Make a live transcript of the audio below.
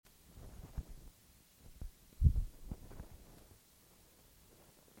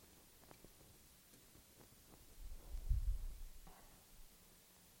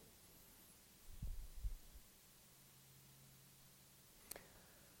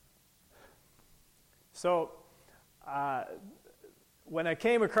So, when I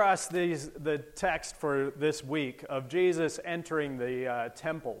came across the text for this week of Jesus entering the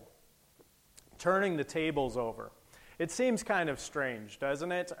temple, turning the tables over, it seems kind of strange,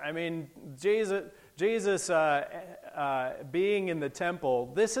 doesn't it? I mean, Jesus being in the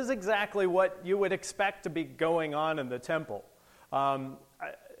temple, this is exactly what you would expect to be going on in the temple.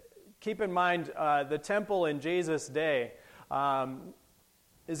 Keep in mind, the temple in Jesus' day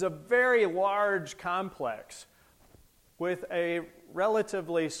is a very large complex with a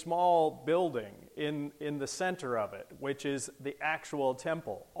relatively small building in the center of it, which is the actual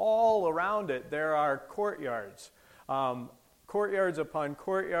temple. All around it, there are courtyards, courtyards upon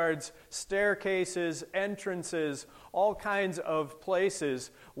courtyards, staircases, entrances, all kinds of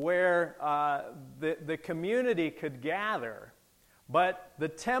places where the community could gather. But the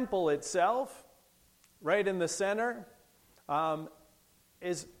temple itself, right in the center,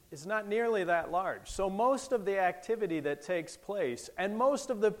 is not nearly that large. So most of the activity that takes place and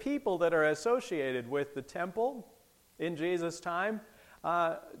most of the people that are associated with the temple in Jesus' time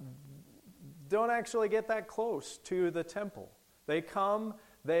don't actually get that close to the temple. They come,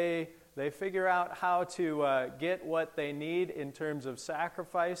 they figure out how to get what they need in terms of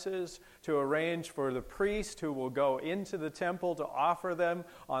sacrifices, to arrange for the priest who will go into the temple to offer them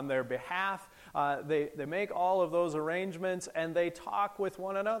on their behalf. They make all of those arrangements, and they talk with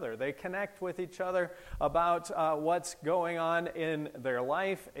one another. They connect with each other about what's going on in their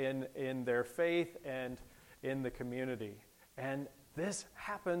life, in their faith, and in the community. And this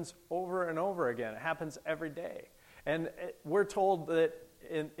happens over and over again. It happens every day. And we're told that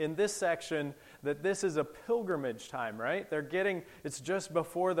in this section that this is a pilgrimage time, right? It's just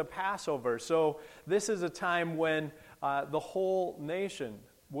before the Passover. So this is a time when the whole nation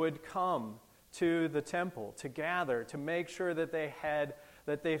would come to the temple to gather, to make sure that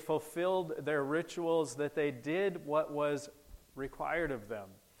they fulfilled their rituals, that they did what was required of them.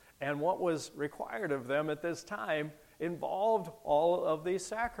 And what was required of them at this time involved all of these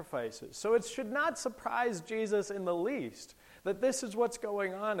sacrifices. So it should not surprise Jesus in the least that this is what's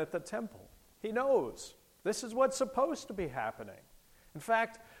going on at the temple. He knows this is what's supposed to be happening. In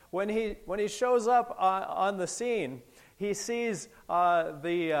fact, when he shows up on the scene, he sees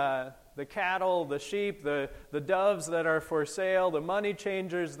the cattle, the sheep, the doves that are for sale, the money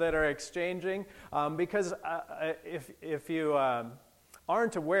changers that are exchanging. Because if you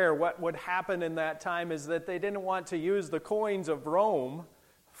aren't aware, what would happen in that time is that they didn't want to use the coins of Rome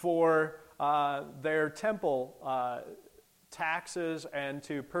for their temple taxes and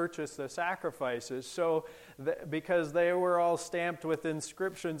to purchase the sacrifices. So, because they were all stamped with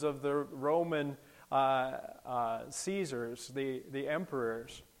inscriptions of the Roman Caesars, the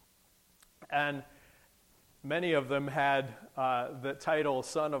emperors. And many of them had the title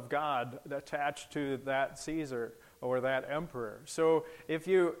Son of God attached to that Caesar or that emperor. So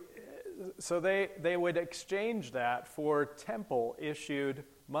they would exchange that for temple-issued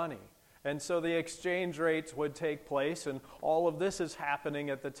money. And so the exchange rates would take place, and all of this is happening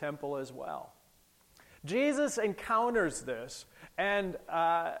at the temple as well. Jesus encounters this, and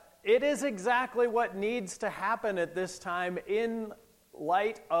it is exactly what needs to happen at this time in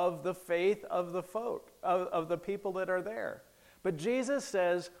light of the faith of the folk, of the people that are there. But Jesus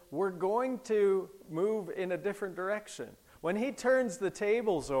says we're going to move in a different direction. When he turns the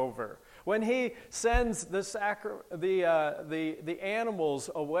tables over, when he sends the animals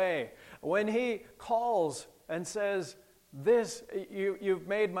away, when he calls and says, you've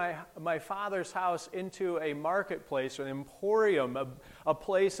made my Father's house into a marketplace, an emporium, a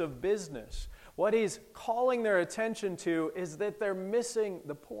place of business. What he's calling their attention to is that they're missing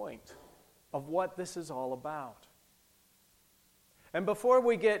the point of what this is all about. And before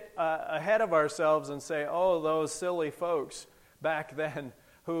we get ahead of ourselves and say, oh, those silly folks back then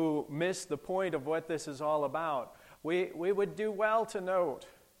who missed the point of what this is all about, we would do well to note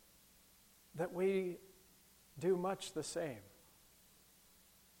that we do much the same.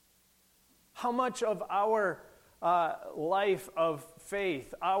 How much of our life of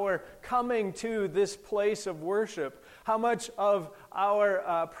faith, our coming to this place of worship, how much of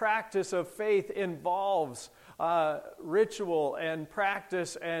our practice of faith involves ritual and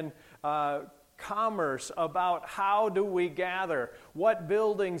practice and commerce about how do we gather, what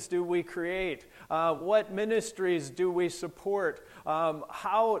buildings do we create, what ministries do we support,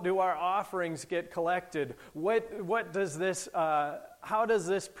 how do our offerings get collected, what does this how does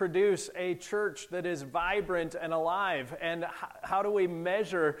this produce a church that is vibrant and alive, and how do we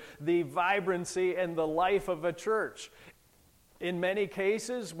measure the vibrancy and the life of a church? In many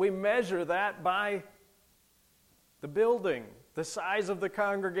cases, we measure that by the building the size of the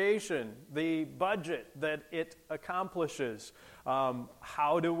congregation, the budget that it accomplishes.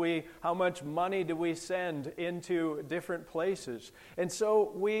 How much money do we send into different places? And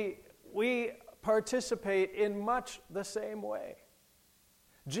so we participate in much the same way.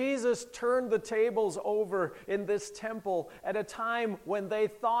 Jesus turned the tables over in this temple at a time when they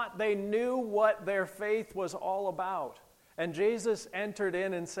thought they knew what their faith was all about. And Jesus entered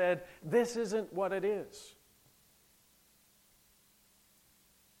in and said, "This isn't what it is."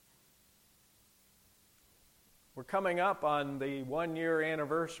 We're coming up on the 1-year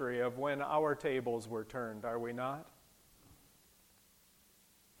anniversary of when our tables were turned, are we not?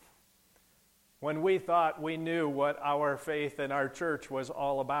 When we thought we knew what our faith and our church was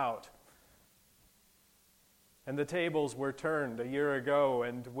all about. And the tables were turned a year ago,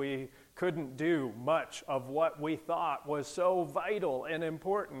 and we couldn't do much of what we thought was so vital and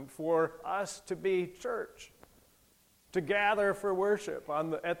important for us to be church, to gather for worship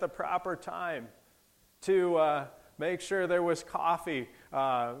at the proper time, to make sure there was coffee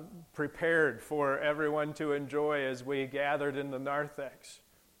prepared for everyone to enjoy as we gathered in the narthex,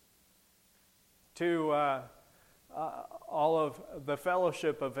 to all of the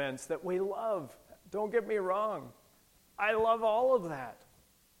fellowship events that we love. Don't get me wrong. I love all of that.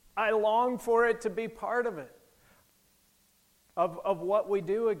 I long for it to be part of it, of what we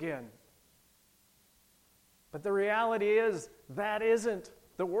do again. But the reality is that isn't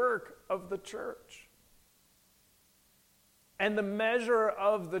the work of the church. And the measure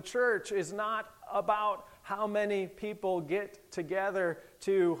of the church is not about how many people get together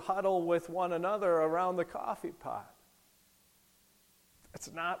to huddle with one another around the coffee pot.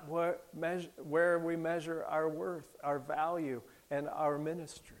 It's not where we measure our worth, our value, and our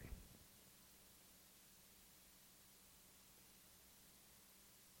ministry.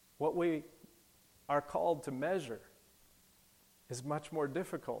 What we are called to measure is much more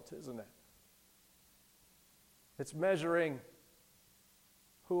difficult, isn't it? It's measuring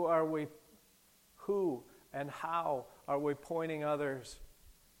who and how are we pointing others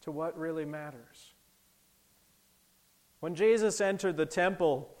to what really matters. When Jesus entered the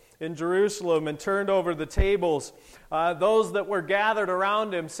temple in Jerusalem and turned over the tables, those that were gathered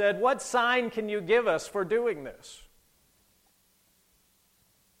around him said, "What sign can you give us for doing this?"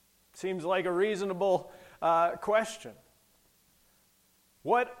 Seems like a reasonable question.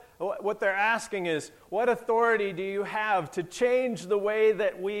 What they're asking is, what authority do you have to change the way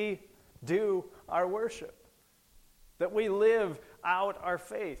that we do our worship, that we live out our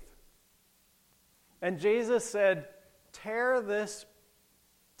faith? And Jesus said, tear this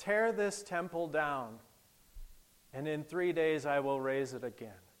temple down, and in 3 days I will raise it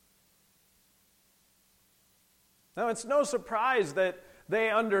again. Now, it's no surprise that they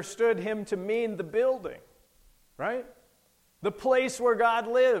understood him to mean the building, right? The place where God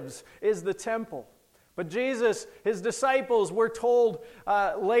lives is the temple. But Jesus, his disciples were told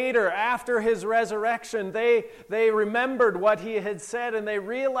later, after his resurrection, they remembered what he had said, and they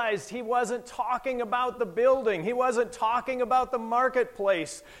realized he wasn't talking about the building. He wasn't talking about the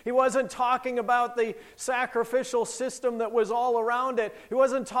marketplace. He wasn't talking about the sacrificial system that was all around it. He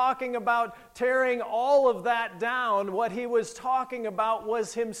wasn't talking about tearing all of that down. What he was talking about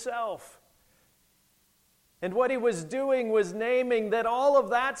was himself. And what he was doing was naming that all of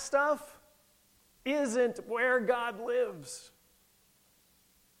that stuff isn't where God lives.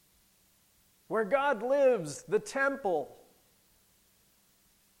 Where God lives, the temple,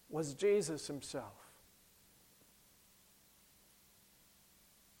 was Jesus himself.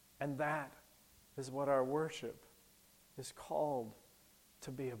 And that is what our worship is called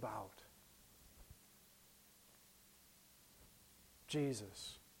to be about.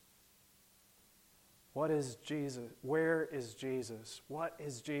 Jesus. What is Jesus? Where is Jesus? What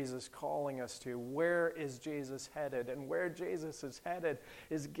is Jesus calling us to? Where is Jesus headed? And where Jesus is headed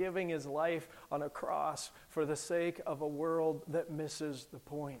is giving his life on a cross for the sake of a world that misses the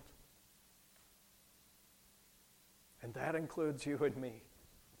point. And that includes you and me.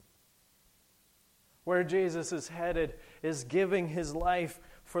 Where Jesus is headed is giving his life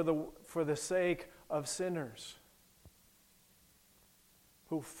for the sake of sinners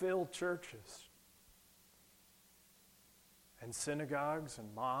who fill churches and synagogues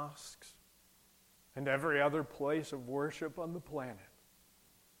and mosques and every other place of worship on the planet.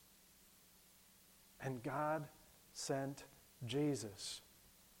 And God sent Jesus,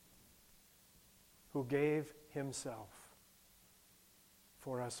 who gave himself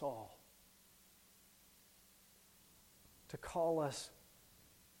for us all, to call us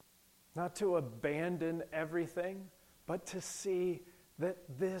not to abandon everything, but to see that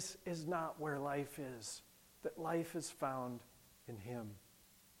this is not where life is, that life is found in Him.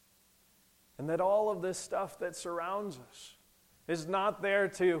 And that all of this stuff that surrounds us is not there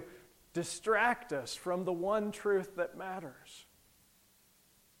to distract us from the one truth that matters.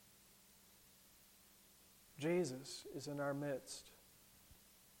 Jesus is in our midst,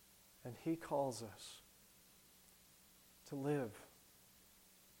 and He calls us to live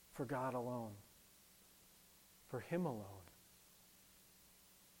for God alone, for Him alone,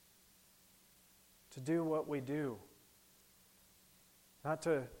 to do what we do, not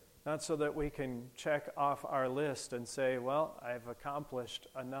so that we can check off our list and say, well, I've accomplished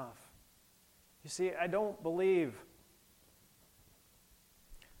enough. You see, I don't believe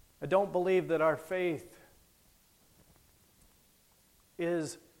that our faith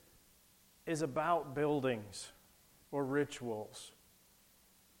is about buildings or rituals.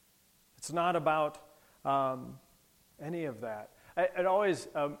 It's not about any of that. It always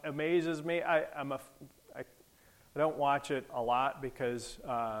amazes me. I don't watch it a lot because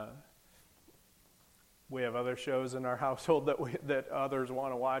we have other shows in our household that others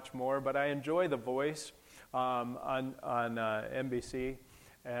want to watch more. But I enjoy The Voice on NBC,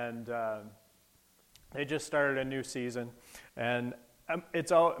 and they just started a new season, and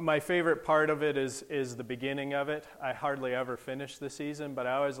my favorite part of it is the beginning of it. I hardly ever finish the season, but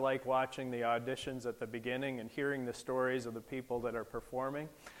I always like watching the auditions at the beginning and hearing the stories of the people that are performing.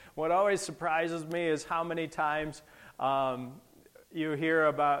 What always surprises me is how many times you hear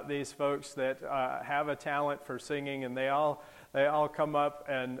about these folks that have a talent for singing, and they all come up,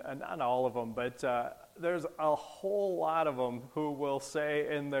 and not all of them, but there's a whole lot of them who will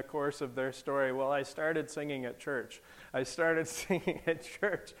say in the course of their story, well, I started singing at church. And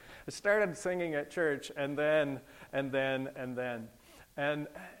then. And,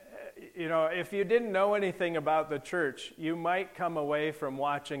 you know, if you didn't know anything about the church, you might come away from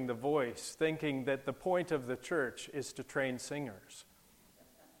watching The Voice thinking that the point of the church is to train singers.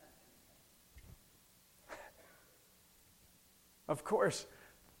 Of course,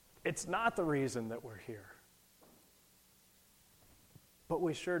 it's not the reason that we're here. But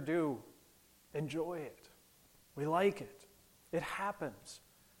we sure do enjoy it. We like it. It happens.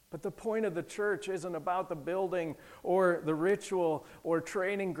 But the point of the church isn't about the building or the ritual or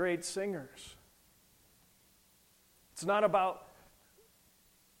training great singers. It's not about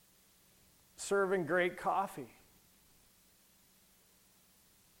serving great coffee.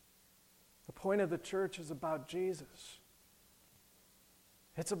 The point of the church is about Jesus.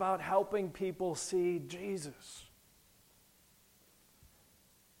 It's about helping people see Jesus.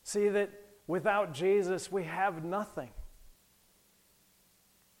 See that without Jesus, we have nothing.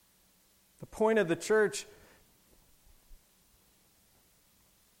 The point of the church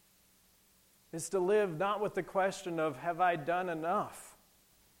is to live not with the question of, have I done enough?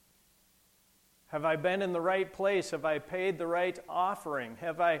 Have I been in the right place? Have I paid the right offering?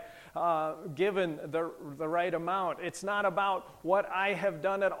 Have I given the right amount? It's not about what I have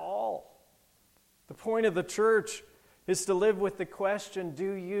done at all. The point of the church is to live with the question,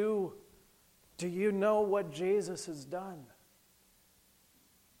 do you know what Jesus has done?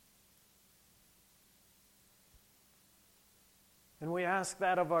 And we ask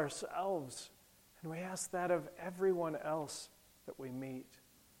that of ourselves, and we ask that of everyone else that we meet.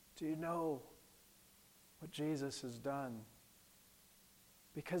 Do you know what Jesus has done?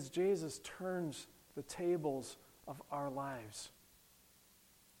 Because Jesus turns the tables of our lives.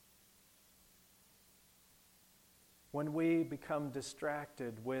 When we become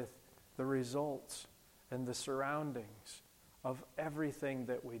distracted with the results and the surroundings of everything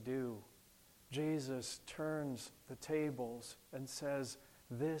that we do, Jesus turns the tables and says,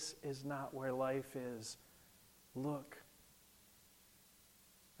 this is not where life is. Look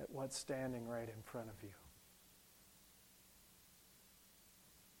at what's standing right in front of you.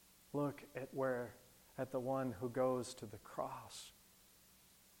 Look at the one who goes to the cross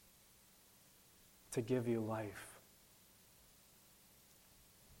to give you life.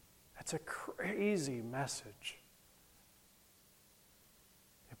 That's a crazy message.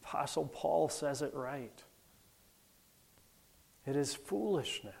 The Apostle Paul says it right. It is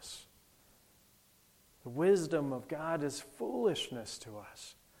foolishness. The wisdom of God is foolishness to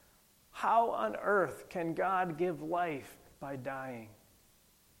us. How on earth can God give life by dying?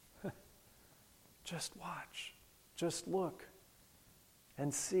 Just watch. Just look.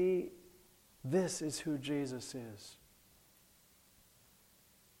 And see, this is who Jesus is.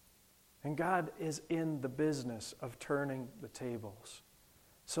 And God is in the business of turning the tables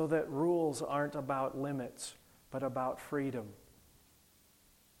so that rules aren't about limits, but about freedom.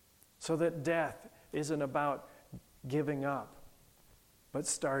 So that death isn't about giving up, but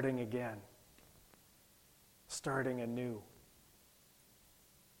starting again, starting anew.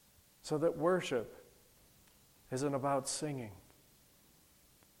 so that worship isn't about singing,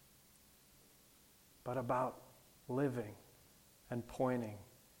 but about living and pointing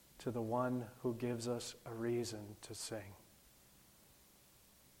to the one who gives us a reason to sing.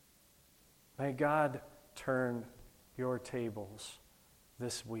 May God turn your tables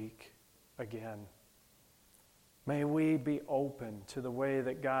this week again. May we be open to the way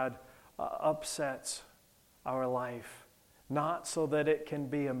that God upsets our life, not so that it can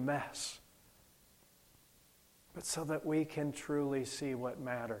be a mess, but so that we can truly see what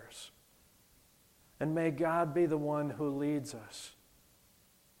matters. And may God be the one who leads us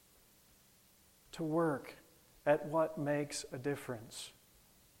to work at what makes a difference,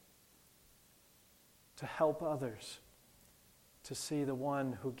 to help others to see the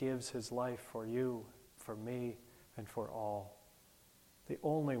one who gives his life for you, for me, and for all, the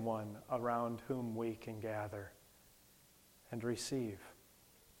only one around whom we can gather and receive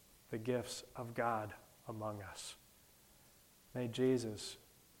the gifts of God among us. May Jesus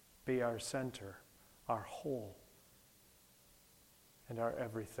be our center, our whole, and our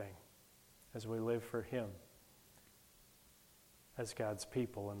everything as we live for him as God's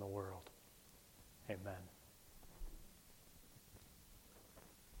people in the world. Amen.